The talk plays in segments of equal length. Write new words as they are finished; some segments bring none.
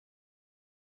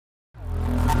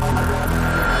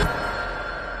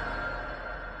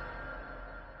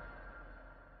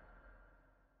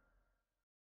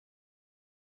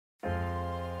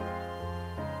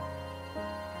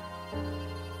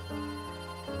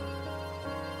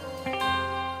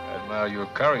admire your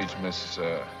courage, Miss...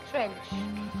 Trench.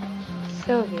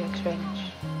 Sylvia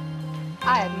Trench.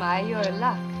 I admire your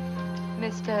luck,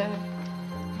 Mr...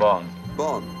 Bond.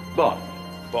 Bond. Bond.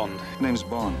 Bond. Name's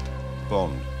Bond.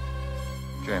 Bond.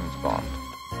 James Bond.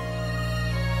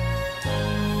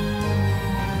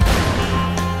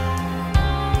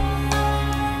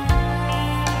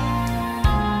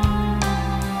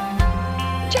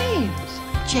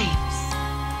 James.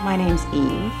 My name's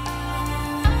Eve.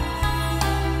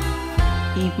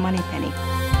 Eve Moneypenny.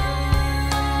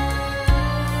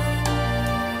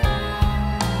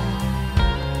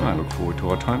 I look forward to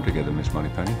our time together, Miss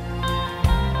Moneypenny.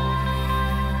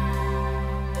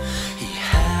 He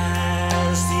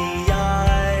has the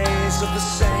eyes of the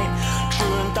same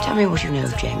true and Tell me what you know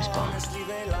of James Bond.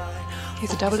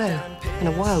 He's a 00, and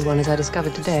a wild one, as I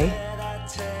discovered today.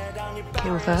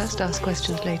 Kill first, ask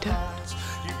questions later.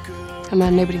 A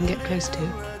man nobody can get close to.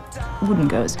 Wouldn't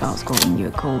go as far as calling you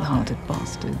a cold-hearted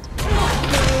bastard.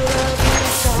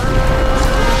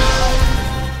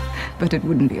 But it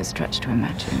wouldn't be a stretch to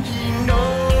imagine. He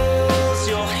knows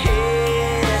your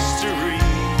history.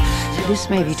 This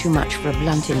may be too much for a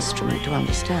blunt instrument to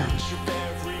understand,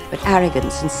 but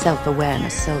arrogance and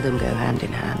self-awareness seldom go hand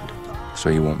in hand. So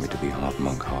you want me to be half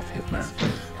monk, half hitman?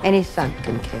 Any thug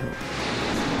can kill.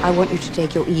 I want you to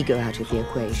take your ego out of the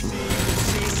equation.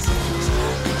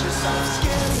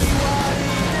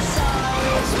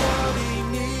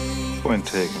 Point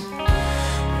taken.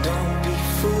 Don't be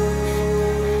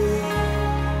fooled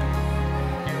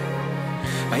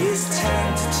by his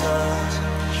tender touch.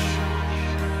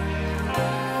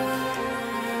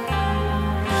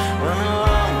 Run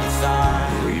along with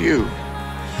us. Who are you?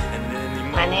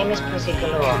 My name is Pussy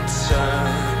Galore.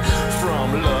 From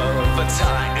love, a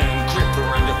titan gripper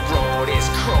and the road is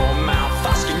chrome mouth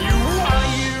asking you why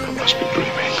you I must be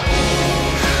dreaming.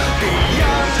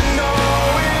 beyond no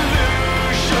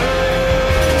illusion.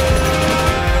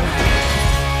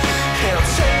 He'll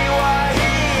say what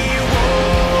he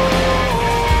wants.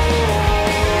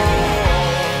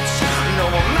 No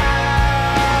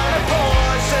amount of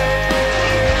poison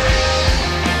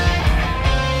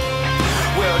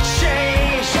will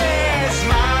change his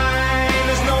mind.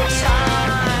 There's no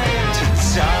time to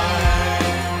die.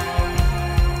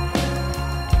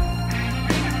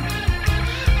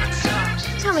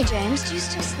 Tell me, James, do you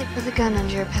still sleep with a gun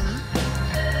under your pillow?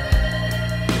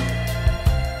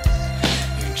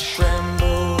 You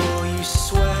tremble, you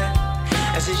sweat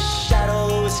as his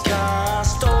shadow is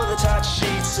cast over the tight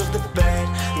sheets of the bed.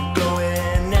 The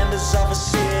glowing embers of a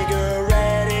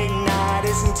cigarette ignite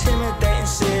his intimidating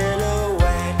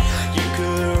silhouette. You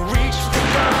could reach for the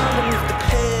gun beneath the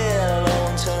pillow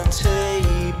and turn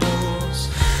tables,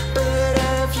 but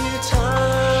have you time?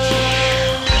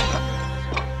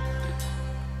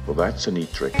 Well, that's a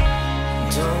neat trick.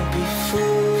 Don't be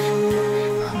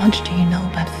fooled How much do you know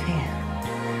about fear?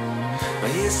 by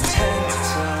his tender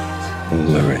touch. All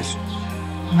there is.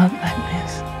 Not like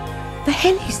this. The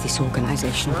hell is this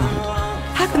organisation, Bond?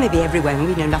 How can they be everywhere and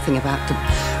we know nothing about them?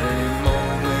 Any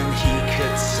moment he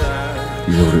could turn.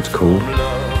 You know what it's called?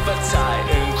 Love a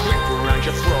titan grip around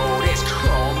your throat. It's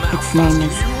chrome out. Its name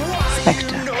is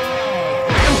Spectre.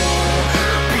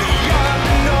 Beyond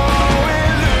no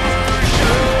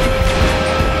illusion.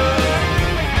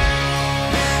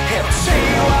 He'll say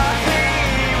what he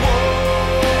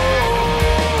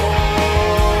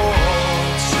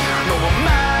wants. No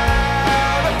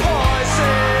amount of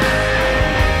poison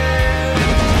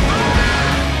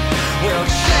will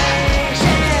change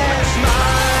his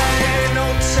mind. No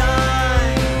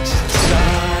time to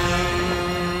die.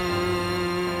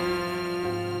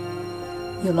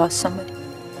 You lost somebody.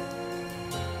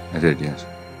 I did, yes.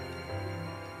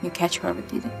 You catch her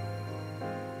repeating.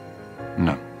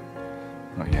 No.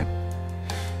 Not yet.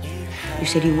 You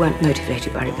said you weren't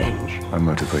motivated by revenge. I'm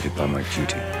motivated by my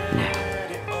duty. No.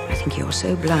 I think you're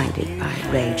so blinded by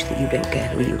rage that you don't care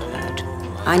who you hurt.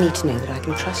 I need to know that I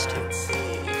can trust you.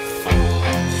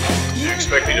 You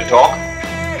expect me to talk?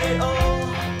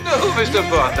 No, Mr.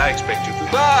 Bond, I expect you to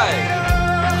die.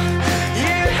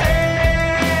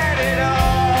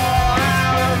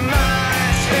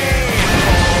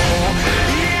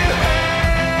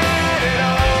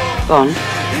 Bond.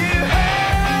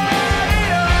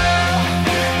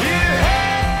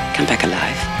 Come back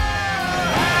alive.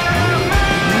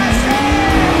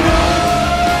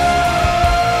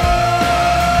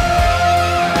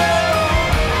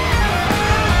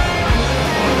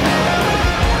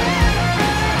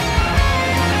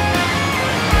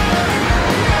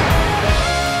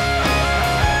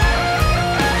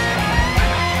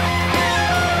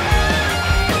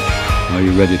 Are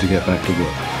you ready to get back to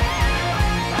work?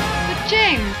 But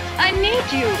James, I I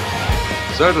need you.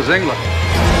 So does England.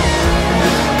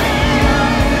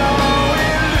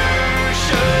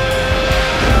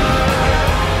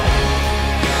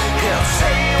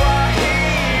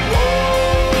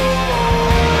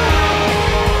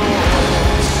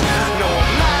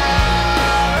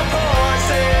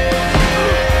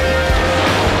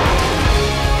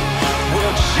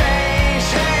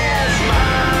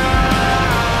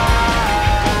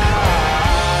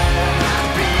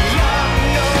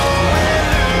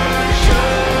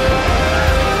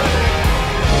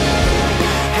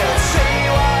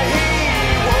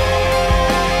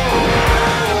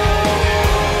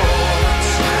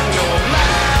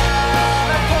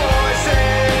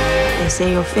 They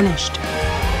say you're finished.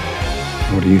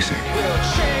 What do you think?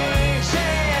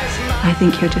 I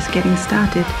think you're just getting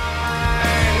started.